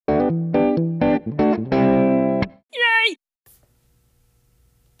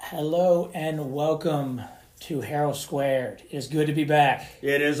Hello and welcome to Harrell Squared. It is good to be back.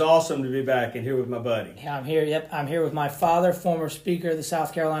 It is awesome to be back and here with my buddy. Yeah, I'm here. Yep, I'm here with my father, former Speaker of the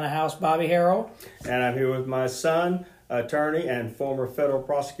South Carolina House, Bobby Harrell. And I'm here with my son, attorney and former federal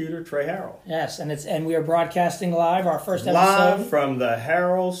prosecutor, Trey Harrell. Yes, and we are broadcasting live our first episode. Live from the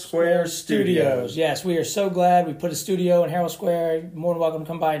Harrell Square Studios. Yes, we are so glad we put a studio in Harrell Square. You're more than welcome to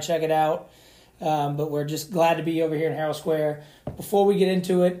come by and check it out. But we're just glad to be over here in Harrell Square. Before we get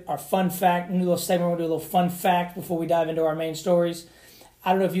into it, our fun fact, new little segment, we're going to do a little fun fact before we dive into our main stories.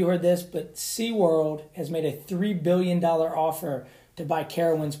 I don't know if you heard this, but SeaWorld has made a $3 billion offer to buy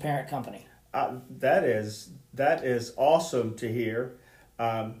Carowind's parent company. That is awesome to hear.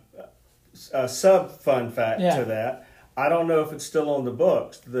 A sub-fun fact to that. I don't know if it's still on the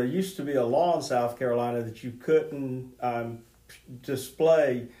books. There used to be a law in South Carolina that you couldn't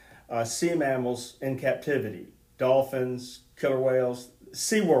display sea mammals in captivity. Dolphins, killer whales,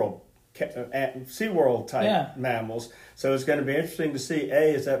 SeaWorld type mammals. So it's going to be interesting to see,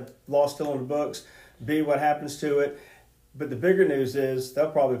 A, is that law still on the books? B, what happens to it? But the bigger news is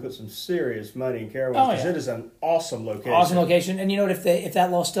they'll probably put some serious money in Carowinds because it is an awesome location. Awesome location. And you know what? If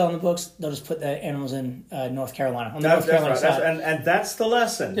that law's still on the books, they'll just put the animals in North Carolina. On the North Carolina side. And that's the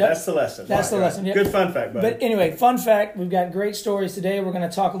lesson. Yep. That's the lesson. That's the lesson. Yep. Good fun fact, buddy. But anyway, fun fact, we've got great stories today. We're going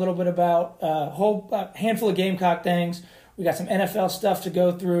to talk a little bit about a whole handful of Gamecock things. We got some NFL stuff to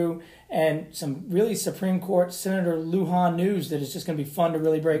go through and some really Supreme Court Senator Lujan news that is just going to be fun to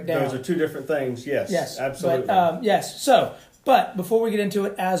really break down. Those are two different things. Yes, absolutely. But before we get into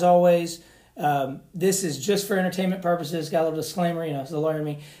it, as always, this is just for entertainment purposes. Got a little disclaimer, it's the lawyer in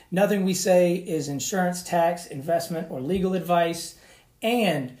me. Nothing we say is insurance, tax, investment, or legal advice.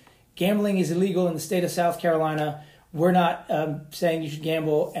 And gambling is illegal in the state of South Carolina. We're not saying you should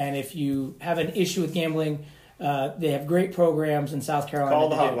gamble. And if you have an issue with gambling, they have great programs in South Carolina. Call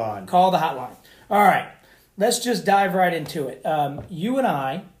the hotline. Call the hotline. All right. Let's just dive right into it. You and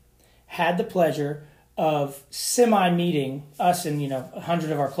I had the pleasure of semi-meeting us and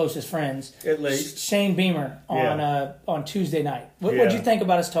 100 of our closest friends, at least Shane Beamer on Tuesday night. What did you think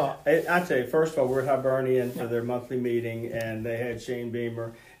about his talk? I tell you, first of all, we're at Hibernian for their monthly meeting, and they had Shane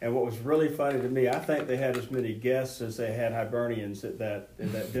Beamer. And what was really funny to me, I think they had as many guests as they had Hibernians in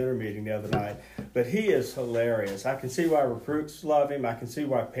that dinner meeting the other night. But he is hilarious. I can see why recruits love him. I can see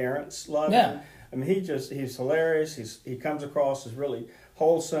why parents love him. I mean, he's hilarious. He comes across as really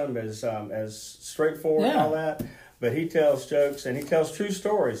wholesome, as straightforward and all that. But he tells jokes and he tells true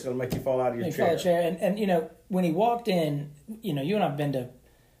stories that'll make you fall out of your chair. And when he walked in, you and I've been to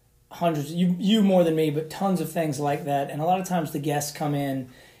hundreds, you more than me, but tons of things like that. And a lot of times the guests come in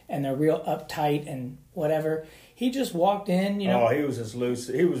and they're real uptight and whatever. He just walked in, Oh, he was as loose.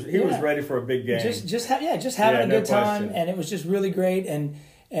 He was ready for a big game. Just having a good time, and it was just really great. And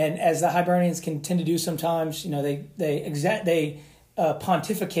as the Hibernians can tend to do sometimes, they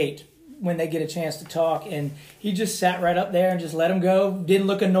pontificate when they get a chance to talk, and he just sat right up there and just let him go. Didn't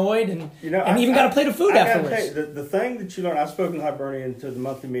look annoyed, and even got a plate of food afterwards. The thing that you learn, I've spoken to Hibernian to the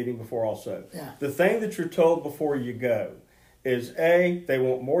monthly meeting before also. Yeah. The thing that you're told before you go is A, they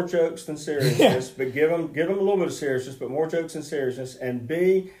want more jokes than seriousness, but give them a little bit of seriousness, but more jokes than seriousness. And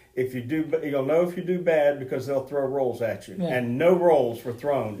B, you'll know if you do bad because they'll throw rolls at you. Yeah. And no rolls were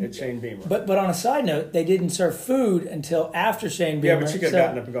thrown at Shane Beamer. But on a side note, they didn't serve food until after Shane Beamer. Yeah, but you could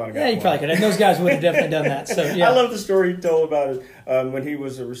have gotten up and gone and got you probably could. And those guys would have definitely done that. So yeah. I love the story he told about it when he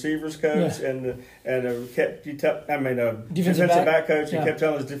was a receivers coach and defensive back coach. He kept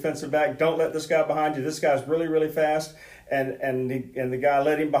telling his defensive back, "Don't let this guy behind you. This guy's really, really fast." And the guy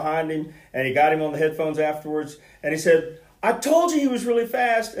led him behind him, and he got him on the headphones afterwards, and he said, "I told you he was really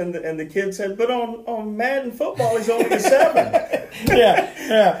fast." And the kid said, "But on Madden football, he's only a 7."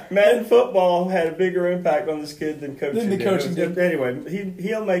 Yeah. Madden football had a bigger impact on this kid than coaching did.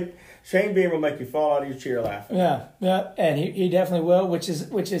 Anyway, Shane Beamer will make you fall out of your chair laughing. Yeah, and he definitely will, which is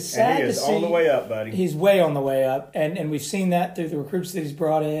sad and he is to see. On the way up, buddy. He's way on the way up, and we've seen that through the recruits that he's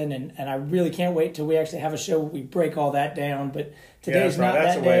brought in, and I really can't wait till we actually have a show where we break all that down. But today's not that day.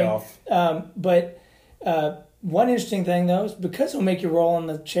 That's a way off. But one interesting thing though is because it'll make you roll on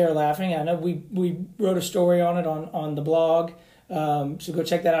the chair laughing. I know we wrote a story on it on the blog, so go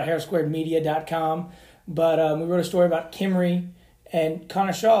check that out, harrowsquaredmedia.com. But we wrote a story about Kimry and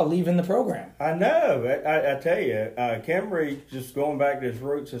Connor Shaw leaving the program. I know. I tell you, Kimry, just going back to his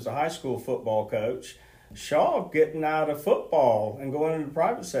roots as a high school football coach, Shaw getting out of football and going into the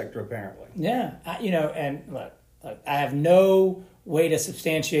private sector, apparently. Yeah. And look, I have no way to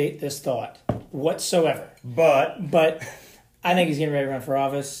substantiate this thought whatsoever. But I think he's getting ready to run for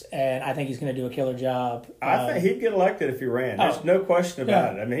office, and I think he's going to do a killer job. I think he'd get elected if he ran. There's no question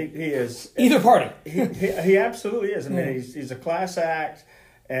about it. I mean, he is either party. He absolutely is. I mean, he's a class act,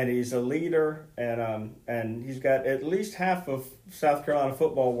 and he's a leader, and he's got at least half of South Carolina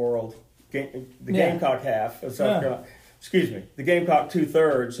football world, Gamecock half of South Carolina. Excuse me, the Gamecock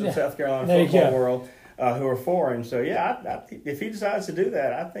 2/3 of South Carolina football world. Who are for him. So, if he decides to do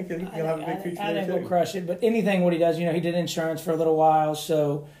that, I think he'll have a big future I there, think too. he'll crush it. But anything what he does, he did insurance for a little while.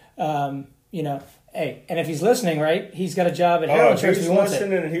 So, hey, and if he's listening, right, he's got a job at Harrell Insurance. If he's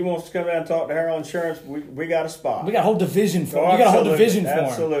listening and he wants to come down and talk to Harrell Insurance, we got a spot. We got a whole division for him. You got a whole division for him.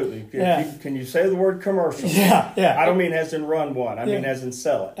 Absolutely. Can you say the word commercial? Yeah. I don't mean as in run one. I mean as in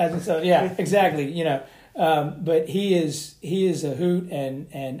sell it. As in sell it. Yeah, exactly. But he is a hoot.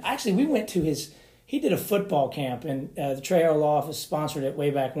 And actually, we went to he did a football camp, and the Trey Harrell Law Office sponsored it way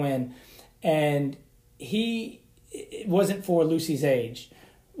back when. And it wasn't for Lucy's age.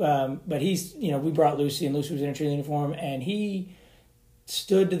 But we brought Lucy, and Lucy was in a cheerleading uniform, and he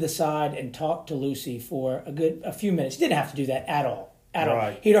stood to the side and talked to Lucy for a few minutes. He didn't have to do that at all.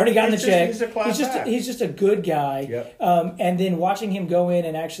 Right. He'd already gotten the check. He's just a good guy. Yep. And then watching him go in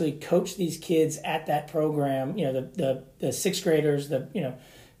and actually coach these kids at that program, the sixth graders,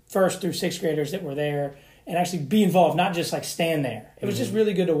 first through sixth graders that were there, and actually be involved, not just like stand there. It was just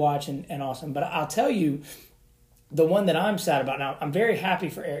really good to watch and awesome. But I'll tell you, the one that I'm sad about now, I'm very happy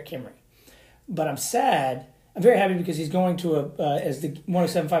for Eric Kimry, but I'm sad. I'm very happy because he's going to as the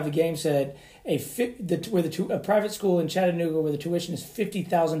 107.5 The Game said, a private school in Chattanooga where the tuition is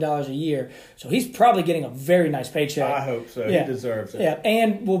 $50,000 a year. So he's probably getting a very nice paycheck. I hope so. Yeah. He deserves it. Yeah,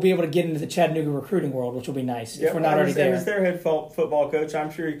 and we'll be able to get into the Chattanooga recruiting world, which will be nice if we're not already there. As their head football coach, I'm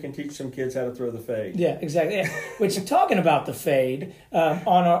sure he can teach some kids how to throw the fade. Yeah, exactly. Yeah. Which, talking about the fade,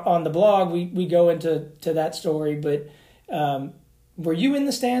 on the blog we go into that story, but. Were you in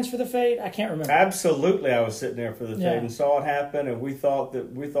the stands for the fade? I can't remember. Absolutely, I was sitting there for the fade and saw it happen, and we thought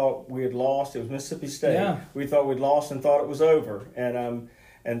we had lost. It was Mississippi State. Yeah. We thought we'd lost and thought it was over. And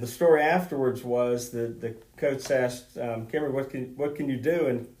the story afterwards was that the coach asked Kimry, "What can you do?"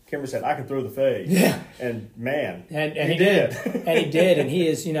 And Kimry said, "I can throw the fade." Yeah. And man, and he did. And he did. And he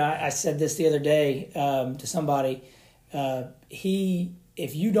is. I said this the other day to somebody.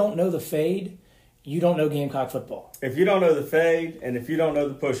 If you don't know the fade, you don't know Gamecock football. If you don't know the fade, and if you don't know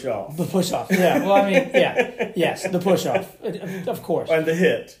the push-off. The push-off, yeah. Well, I mean, yeah. Yes, the push-off, of course. And the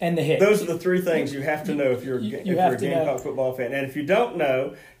hit. Those are the 3 things you have to know if you're a Gamecock football fan. And if you don't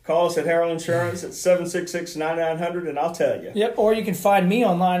know, call us at Harrell Insurance at 766-9900, and I'll tell you. Yep, or you can find me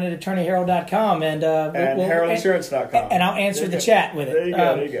online at attorneyharrell.com. And HarrellInsurance.com. And I'll answer the chat with it.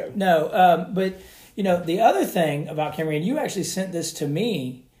 There you go. No, but, the other thing about Kimry, and you actually sent this to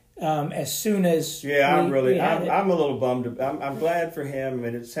me, as soon as I'm a little bummed. I'm glad for him,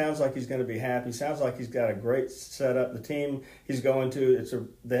 and it sounds like he's going to be happy. Sounds like he's got a great setup. The team he's going to,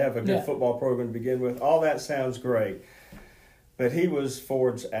 they have a good football program to begin with. All that sounds great. But he was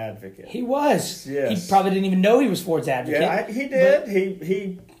Ford's advocate. He was. Yes. He probably didn't even know he was Ford's advocate. Yeah, he did.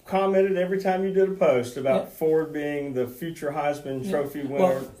 He commented every time you did a post about Ford being the future Heisman Trophy winner.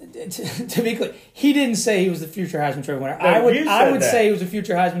 Well, to be clear, he didn't say he was the future Heisman Trophy winner. No, I would say he was a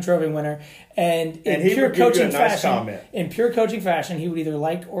future Heisman Trophy winner, and in pure coaching fashion, he would either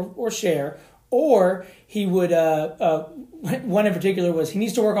like or share, or he would. One in particular was he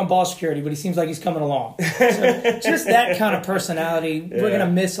needs to work on ball security, but he seems like he's coming along. So just that kind of personality, we're going to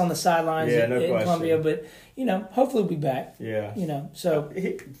miss on the sidelines in Columbia, but hopefully we'll be back. Yeah, so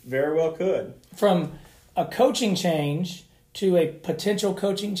he very well could. From a coaching change to a potential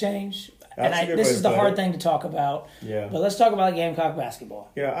coaching change. This is the hard thing to talk about. Yeah. But let's talk about Gamecock basketball.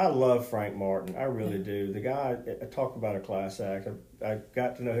 I love Frank Martin. I really do. The guy, talk about a class act. I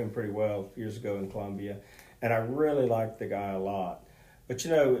got to know him pretty well years ago in Columbia. And I really like the guy a lot, but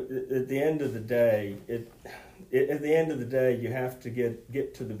at the end of the day, you have to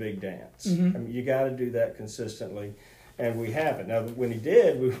get to the big dance. Mm-hmm. I mean, you got to do that consistently, and we haven't. Now, when he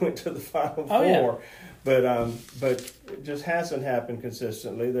did, we went to the Final Four, but it just hasn't happened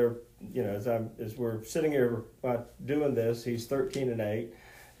consistently. There, as we're sitting here doing this, he's 13-8,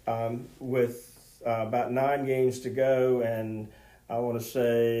 with about 9 games to go, and I want to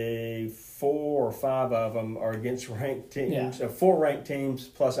say 4 or 5 of them are against ranked teams. 4 ranked teams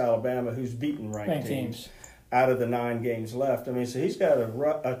plus Alabama, who's beaten ranked teams out of the 9 games left. I mean, so he's got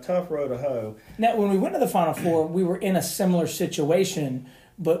a tough road to hoe. Now, when we went to the Final Four, we were in a similar situation,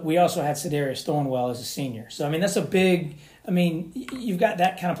 but we also had Sedarius Thornwell as a senior. So, I mean, that's a big – I mean, you've got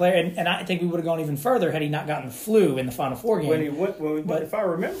that kind of player. And I think we would have gone even further had he not gotten the flu in the Final Four game. If I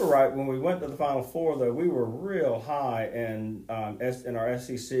remember right, when we went to the Final Four, though, we were real high in our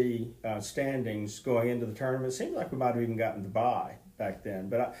SEC standings going into the tournament. It seemed like we might have even gotten the bye back then,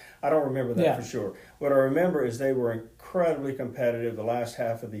 but I don't remember that for sure. What I remember is they were incredibly competitive the last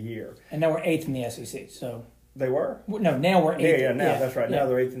half of the year. And now we're 8th in the SEC, so... They were? No, now we're 8th. Now that's right. Now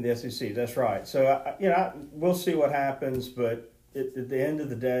they're 8th in the SEC. That's right. So, we'll see what happens, but at the end of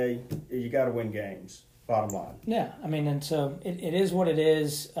the day, you got to win games, bottom line. Yeah, I mean, and so it is what it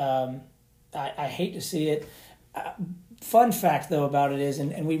is. I hate to see it. Fun fact, though, about it is,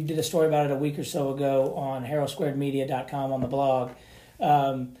 and we did a story about it a week or so ago on HarrellSquaredMedia.com on the blog,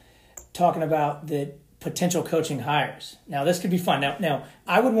 talking about the potential coaching hires. Now, this could be fun. Now,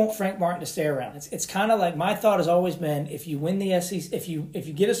 I would want Frank Martin to stay around. It's kind of like my thought has always been: if you win the SEC, if you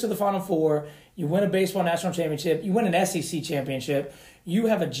get us to the Final Four, you win a baseball national championship, you win an SEC championship, you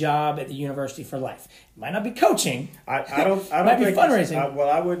have a job at the university for life. It might not be coaching. I don't might be fundraising.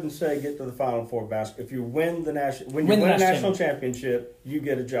 I wouldn't say get to the Final Four basketball. If you win the national championship, you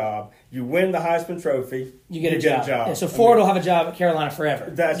get a job. You win the Heisman Trophy, you get a job. Yeah, so Ford will have a job at Carolina forever.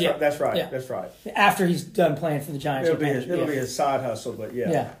 That's right. Yeah. That's right. After he's done playing for the Giants. It'll be his side hustle, but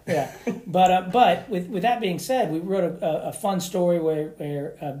yeah. Yeah. But with that being said, we wrote a fun story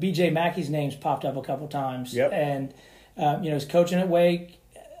where B.J. Mackey's name's popped up a couple times. Yep. And he's coaching at Wake.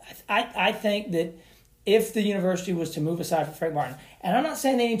 I think that if the university was to move aside from Frank Martin, and I'm not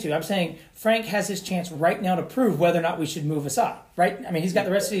saying they need to, I'm saying Frank has his chance right now to prove whether or not we should move aside, right? I mean, he's got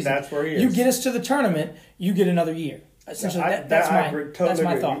the rest of the season. That's where he is. You get us to the tournament, you get another year. Essentially, that's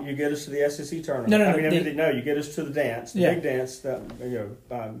my thought. You get us to the SEC tournament. No. You get us to the dance, big dance,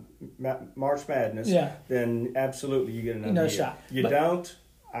 March Madness. Yeah. Then absolutely you get another year. Shot. You don't.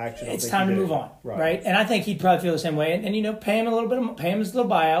 It's time to move on, right? And I think he'd probably feel the same way. And pay him pay him his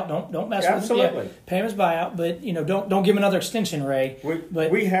little buyout. Don't mess with him. Absolutely. Pay him his buyout, but don't give him another extension, Ray. We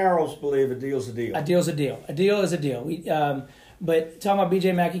Harrells believe a deal's a deal. A deal's a deal. A deal is a deal. But talking about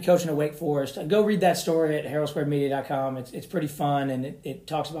B.J. Mackey coaching at Wake Forest, go read that story at HarrellSquaredMedia.com. It's pretty fun, and it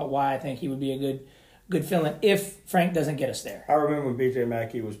talks about why I think he would be a good fill-in if Frank doesn't get us there. I remember when B.J.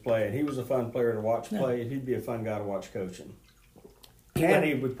 Mackey was playing. He was a fun player to watch play, and he'd be a fun guy to watch coaching. And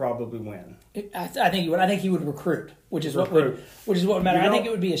he would probably win. I think he would. I think he would recruit, which is what would matter. I think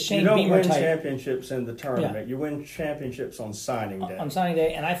it would be a Shane Beamer type. You don't win championships in the tournament. Yeah. You win championships on signing day. On signing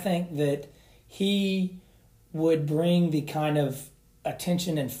day, and I think that he would bring the kind of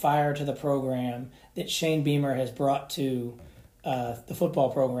attention and fire to the program that Shane Beamer has brought to the football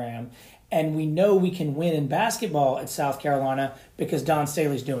program. And we know we can win in basketball at South Carolina because Don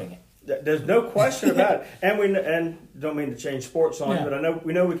Staley's doing it. There's no question about it, and don't mean to change sports on it, but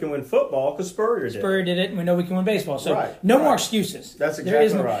we know we can win football because Spurrier did it, and we know we can win baseball. So no more excuses. That's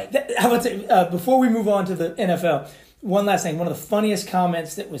exactly right. How about before we move on to the NFL, one last thing. One of the funniest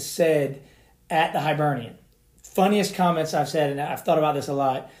comments that was said at the Hibernian, funniest comments I've said, and I've thought about this a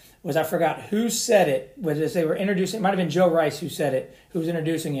lot, was I forgot who said it. Was they were introducing? It might have been Joe Rice who said it, who was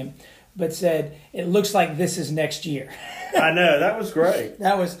introducing him, but said it looks like this is next year. I know, that was great.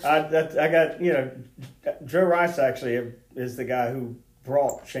 That was I got Joe Rice actually is the guy who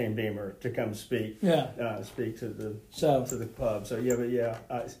brought Shane Beamer to come speak. Speak to the pub. So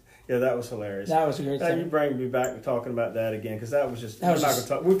that was hilarious. That was a great thing. You bring me back to talking about that again because that was just.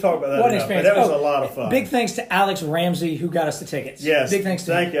 We've talked about that enough, but that was a lot of fun. Big thanks to Alex Ramsey who got us the tickets. Yes, big thanks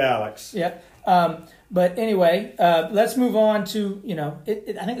to him. Thank you, Alex. Yep. But anyway, let's move on to I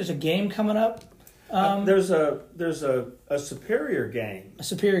think there's a game coming up. There's a Superior game. A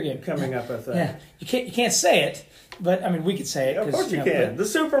Superior game coming up. I think. Yeah, you can't say it, but I mean we could say it. Of course you can. The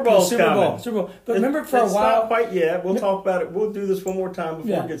Super Bowl's coming. Super Bowl. But remember, for a while, not quite yet. We'll talk about it. We'll do this one more time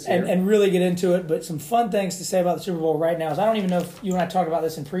before it gets here, and really get into it. But some fun things to say about the Super Bowl right now is I don't even know if you and I talked about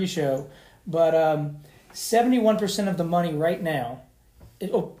this in pre-show, but 71% of the money right now.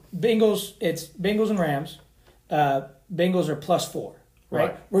 Bengals. It's Bengals and Rams. Bengals are +4.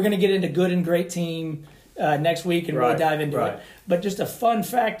 Right. We're going to get into good and great team next week and really dive into it. But just a fun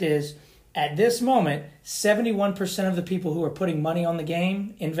fact is, at this moment, 71% of the people who are putting money on the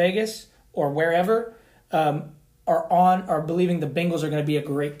game in Vegas or wherever are believing the Bengals are going to be a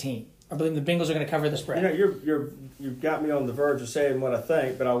great team. Are believing the Bengals are going to cover the spread. You've got me on the verge of saying what I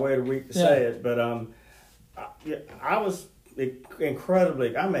think, but I'll wait a week to say it. But I was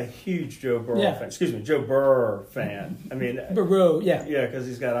incredibly. I'm a huge Joe Burrow fan. Excuse me, Joe Burrow fan. I mean, Burrow, yeah, because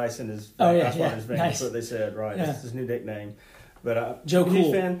he's got ice in his. His veins. Nice. That's what they said, right? That's his new nickname. But Joe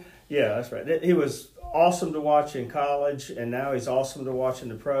Cool fan. Yeah, that's right. He was awesome to watch in college, and now he's awesome to watch in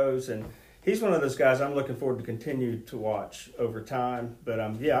the pros. And he's one of those guys I'm looking forward to continue to watch over time. But I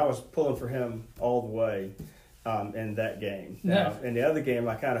was pulling for him all the way in that game. Now, in the other game,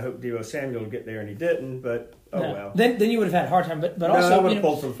 I kind of hoped Deebo Samuel would get there, and he didn't. But well. Then you would have had a hard time. But also, I would have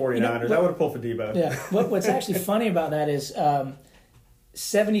pulled for the 49ers. I would have pulled for Deebo. Yeah. What's actually funny about that is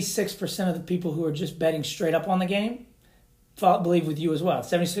 76% of the people who are just betting straight up on the game believe with you as well.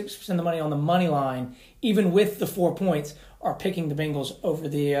 76% of the money on the money line, even with the 4 points, are picking the Bengals over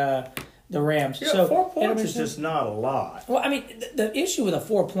the Rams. Yeah, so 4 points is just not a lot. Well, I mean, the issue with a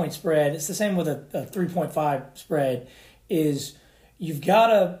 4-point spread, it's the same with a 3.5 spread, is you've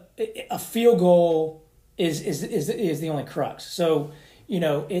got a field goal is the only crux. So,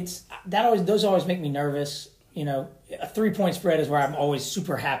 those always make me nervous. A 3-point spread is where I'm always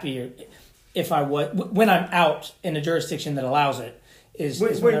super happy when I'm out in a jurisdiction that allows it.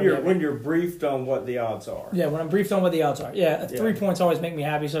 When you're briefed on what the odds are. Yeah, when I'm briefed on what the odds are. Yeah, 3 points always make me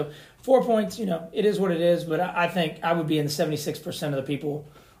happy. So 4 points, it is what it is. But I think I would be in the 76% of the people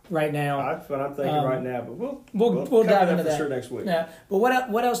right now. That's what I'm thinking right now. But we'll dive into that for sure next week. Yeah. But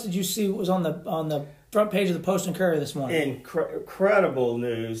what else did you see was on the front page of the Post and Courier this morning? Incredible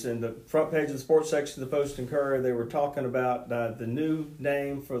news. In the front page of the sports section of the Post and Courier, they were talking about the new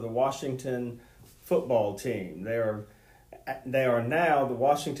name for the Washington football team. They are now the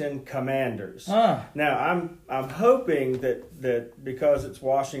Washington Commanders. Now, I'm hoping that because it's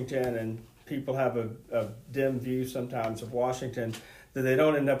Washington and people have a dim view sometimes of Washington, that they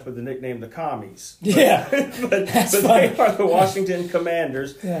don't end up with the nickname the Commies. Yeah, but they are the Washington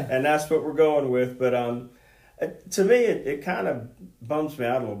Commanders, and that's what we're going with. But to me, it kind of bums me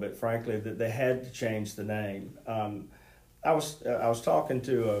out a little bit, frankly, that they had to change the name. I was talking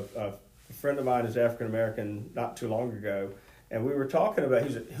to a friend of mine who's African American not too long ago, and we were talking about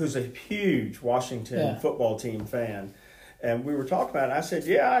who's a huge Washington football team fan, and we were talking about it. And I said,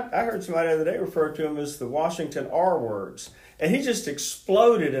 I heard somebody the other day refer to them as the Washington R words, and he just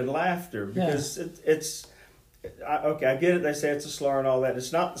exploded in laughter because it's okay. I get it. They say it's a slur and all that.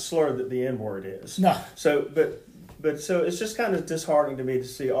 It's not the slur that the N word is. No. So, but so it's just kind of disheartening to me to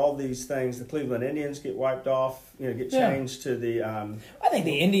see all these things. The Cleveland Indians get wiped off, get changed to the. I think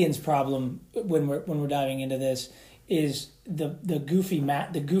the Indians' problem when we're diving into this is the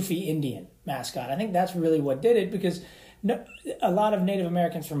goofy Indian mascot. I think that's really what did it, because a lot of Native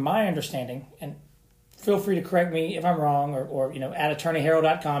Americans, from my understanding, and feel free to correct me if I'm wrong, or at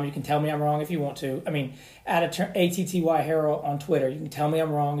attorneyharrell.com, you can tell me I'm wrong if you want to. I mean, at ATTY Harrell on Twitter, you can tell me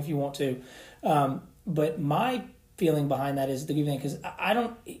I'm wrong if you want to. But my feeling behind that is the good thing, because I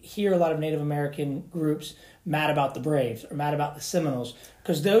don't hear a lot of Native American groups mad about the Braves or mad about the Seminoles,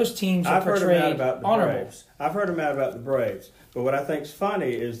 because those teams are portrayed honorable. I've heard them mad about the Braves. But what I think's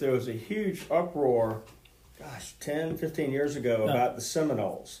funny is there was a huge uproar, 10, 15 years ago about the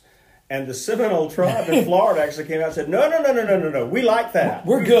Seminoles. And the Seminole tribe in Florida actually came out and said, no, we like that.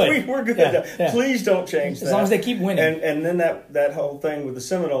 We're good. We're good. Yeah. Please don't change that. As long as they keep winning. And then that whole thing with the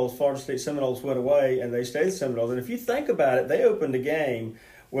Seminoles, Florida State Seminoles, went away, and they stayed the Seminoles. And if you think about it, they opened a game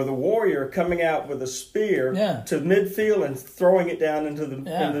with a warrior coming out with a spear to midfield and throwing it down into the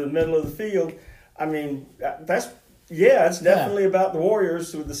middle of the field. I mean, it's definitely about the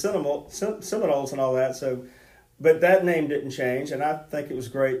Warriors with the Seminoles and all that. So. But that name didn't change, and I think it was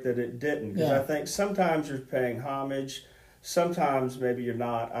great that it didn't, because I think sometimes you're paying homage, sometimes maybe you're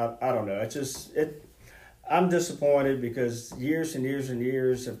not. I don't know. I'm disappointed, because years and years and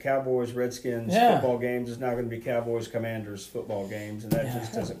years of Cowboys Redskins football games is now going to be Cowboys Commanders football games, and that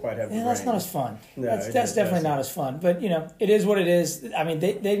just doesn't quite have the ring. That's not as fun. No, that's definitely not as fun. But it is what it is. I mean,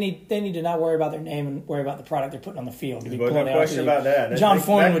 they need to not worry about their name and worry about the product they're putting on the field. No question about that. John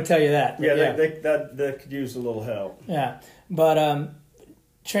Foyne would tell you that. They could use a little help. Yeah, but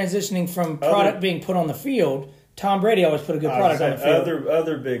transitioning from product being put on the field. Tom Brady always put a good product on the field.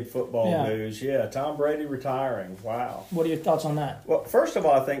 Other big football news, Tom Brady retiring. Wow. What are your thoughts on that? Well, first of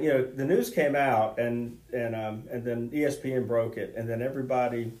all, I think the news came out and then ESPN broke it, and then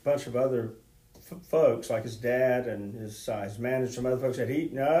everybody, bunch of other folks like his dad and his manager, some other folks said he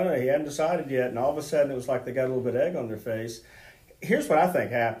hadn't decided yet, and all of a sudden it was like they got a little bit of egg on their face. Here's what I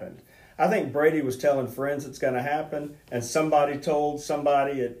think happened. I think Brady was telling friends it's going to happen, and somebody told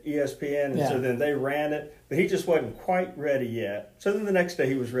somebody at ESPN, and so then they ran it. But he just wasn't quite ready yet. So then the next day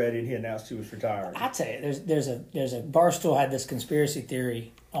he was ready, and he announced he was retiring. I tell you, there's a Barstool had this conspiracy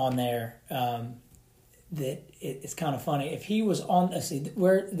theory on there that it's kind of funny. If he was on,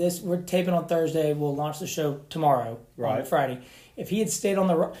 we're taping on Thursday. We'll launch the show tomorrow, on Friday. If he had stayed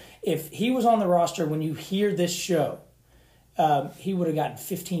if he was on the roster when you hear this show. He would have gotten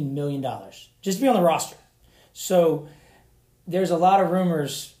 $15 million just to be on the roster. So there's a lot of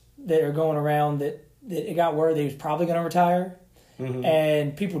rumors that are going around that it got word that he was probably going to retire. Mm-hmm.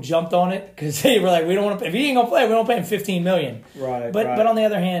 And people jumped on it because they were like, "We don't want to. If he ain't gonna play, we don't pay him $15 million." Right. But on the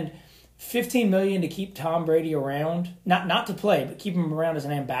other hand, $15 million to keep Tom Brady around, not to play, but keep him around as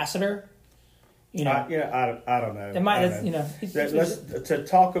an ambassador. You know, I don't know. Let's to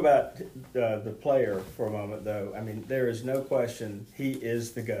talk about the player for a moment, though. I mean, there is no question he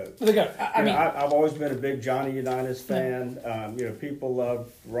is the GOAT. The GOAT. I've always been a big Johnny Unitas fan. Yeah. People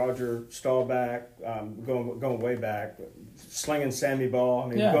love Roger Staubach, going way back, slinging Sammy Ball. I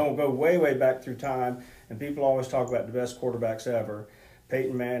mean, go way back through time. And people always talk about the best quarterbacks ever.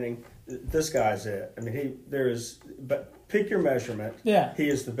 Peyton Manning. This guy's it. I mean, but pick your measurement. Yeah. He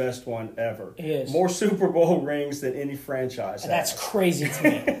is the best one ever. He is. More Super Bowl rings than any franchise has. That's crazy to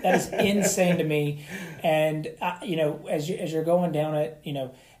me. That is insane to me. And, as you're going down it,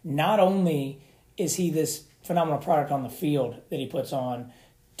 not only is he this phenomenal product on the field that he puts on,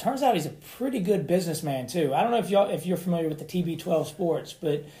 turns out he's a pretty good businessman, too. I don't know if you're familiar with the TB12 Sports,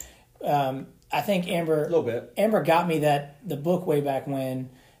 but I think Amber... A little bit. Amber got me the book way back when...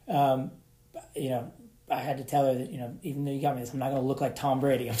 I had to tell her that, even though you got me this, I'm not going to look like Tom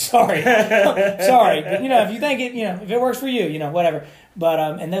Brady. I'm sorry. Sorry. But, if you think it, if it works for you, whatever. But,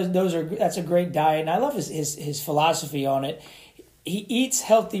 and that's a great diet. And I love his philosophy on it. He eats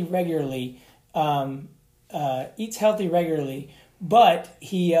healthy regularly, but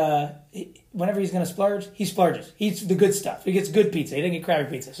he whenever he's going to splurge, he splurges. He eats the good stuff. He gets good pizza. He doesn't get crappy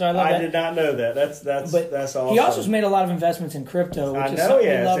pizza. So I love that. I did not know that. That's awesome. He also has made a lot of investments in crypto. Which I know he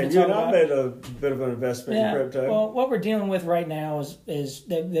has. And you and I made a bit of an investment in crypto. Well, what we're dealing with right now is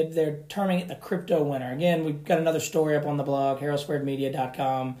they're terming it the crypto winter. Again, we've got another story up on the blog,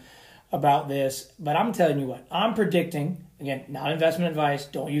 HarrellSquaredMedia.com, about this. But I'm telling you what, I'm predicting, again, not investment advice,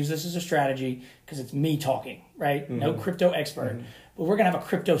 don't use this as a strategy because it's me talking, right? Mm-hmm. No crypto expert. Mm-hmm. But we're going to have a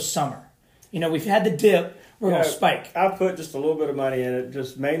crypto summer. We've had the dip. We're going to spike. I put just a little bit of money in it,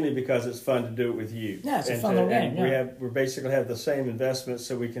 just mainly because it's fun to do it with you. Yeah, it's a fun little game. We basically have the same investments,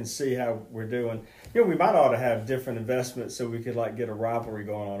 so we can see how we're doing. We might ought to have different investments so we could get a rivalry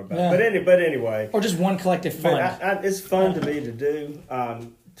going on about it. But anyway, or just one collective fund. It's fun to me to do.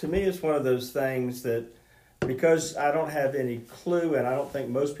 To me, it's one of those things that, because I don't have any clue, and I don't think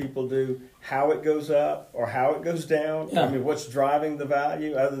most people do, how it goes up or how it goes down. Yeah. I mean, what's driving the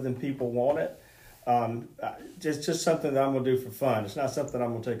value other than people want it. It's just something that I'm going to do for fun. It's not something I'm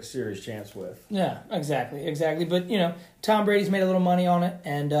going to take a serious chance with. Yeah, exactly. But, Tom Brady's made a little money on it,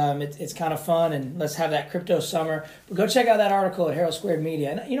 and it's kind of fun, and let's have that crypto summer. But go check out that article at Harrell Squared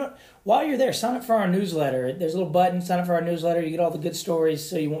Media. And, while you're there, sign up for our newsletter. There's a little button, sign up for our newsletter. You get all the good stories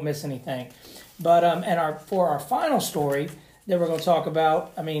so you won't miss anything. But for our final story that we're going to talk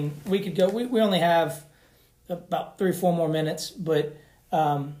about, I mean, we could go. We only have about 3 or 4 more minutes, but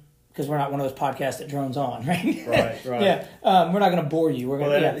because we're not one of those podcasts that drones on, right? Right. Yeah, we're not going to bore you.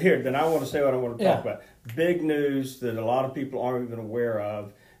 Then I want to say what I want to talk about. Big news that a lot of people aren't even aware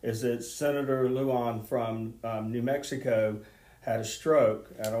of is that Senator Lujan from New Mexico had a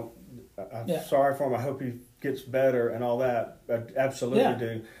stroke. I'm sorry for him. I hope he gets better and all that. I absolutely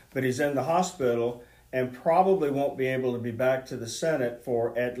do. But he's in the hospital and probably won't be able to be back to the Senate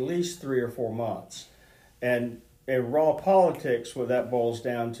for at least 3 or 4 months. And in raw politics, what that boils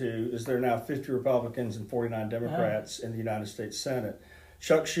down to is there are now 50 Republicans and 49 Democrats in the United States Senate.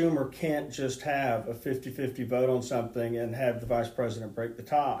 Chuck Schumer can't just have a 50-50 vote on something and have the vice president break the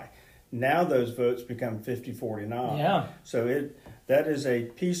tie. Now those votes become 50-49. Yeah. So that is a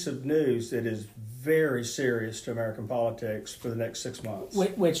piece of news that is very serious to American politics for the next 6 months.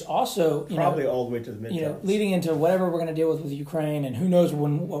 Which also, probably all the way to the midterms. Leading into whatever we're going to deal with Ukraine, and who knows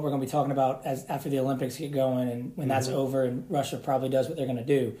what we're going to be talking about after the Olympics get going and when that's over, and Russia probably does what they're going to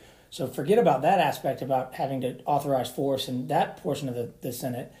do. So forget about that aspect about having to authorize force and that portion of the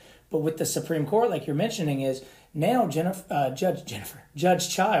Senate. But with the Supreme Court, like you're mentioning, is now Judge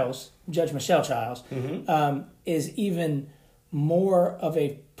Michelle Childs, is even more of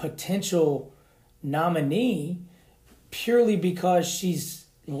a potential nominee purely because she's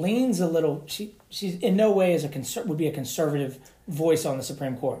leans a little. She's in no way would be a conservative voice on the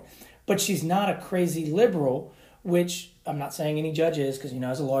Supreme Court, but she's not a crazy liberal, which I'm not saying any judge is, because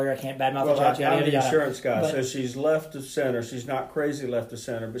as a lawyer I can't badmouth the judge. I'm the insurance guy, so she's left of center. She's not crazy left of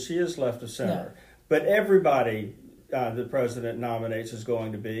center, but she is left of center. Yeah. But everybody the president nominates is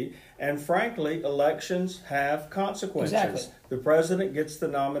going to be, and frankly, elections have consequences. Exactly. The president gets to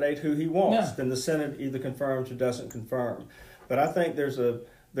nominate who he wants. Then the Senate either confirms or doesn't confirm. But I think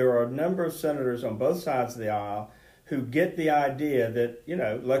there are a number of senators on both sides of the aisle who get the idea that,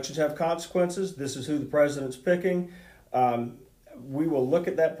 elections have consequences. This is who the president's picking. We will look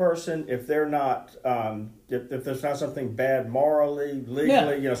at that person if they're not, if there's not something bad morally,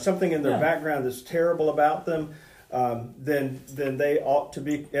 legally, something in their background that's terrible about them, then they ought to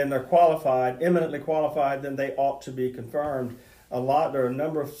be, and they're qualified, eminently qualified, then they ought to be confirmed. There are a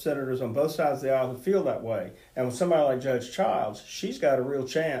number of senators on both sides of the aisle who feel that way. And with somebody like Judge Childs, she's got a real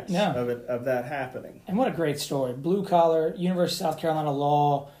chance of that happening. And what a great story. Blue collar, University of South Carolina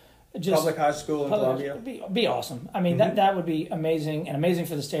law. Public high school in Columbia. Be awesome. I mean, that would be amazing, and amazing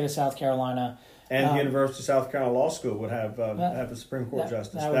for the state of South Carolina. And University of South Carolina Law School would have a Supreme Court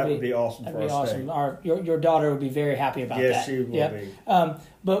justice. That would be awesome for our state. Your daughter would be very happy about that. Yes, she will be.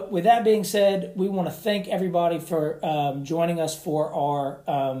 But with that being said, we want to thank everybody for joining us for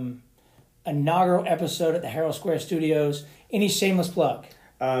our inaugural episode at the Harrell Square Studios. Any shameless plug?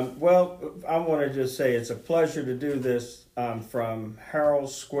 Well, I want to just say it's a pleasure to do this from Harrell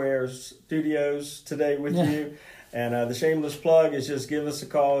Square Studios today with you. And the shameless plug is just give us a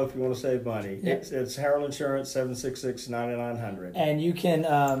call if you want to save money. Yep. It's Harrell Insurance, 766-9900. And you can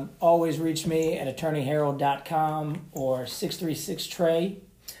always reach me at attorneyharrell.com or 636-TREY.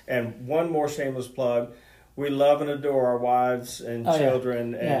 And one more shameless plug. We love and adore our wives and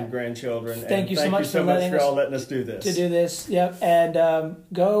children and grandchildren. Thank you so much for letting us do this. To do this, yep. And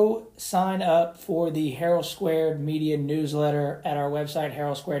go sign up for the Harrell Squared Media newsletter at our website,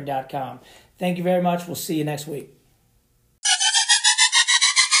 harrellsquared.com. Thank you very much. We'll see you next week.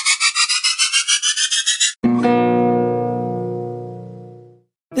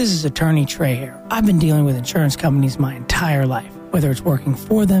 This is Attorney Trey here. I've been dealing with insurance companies my entire life, whether it's working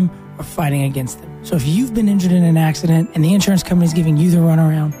for them or fighting against them. So if you've been injured in an accident and the insurance company is giving you the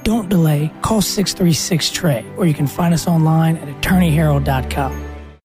runaround, don't delay. Call 636-TREY, or you can find us online at attorneyharrell.com.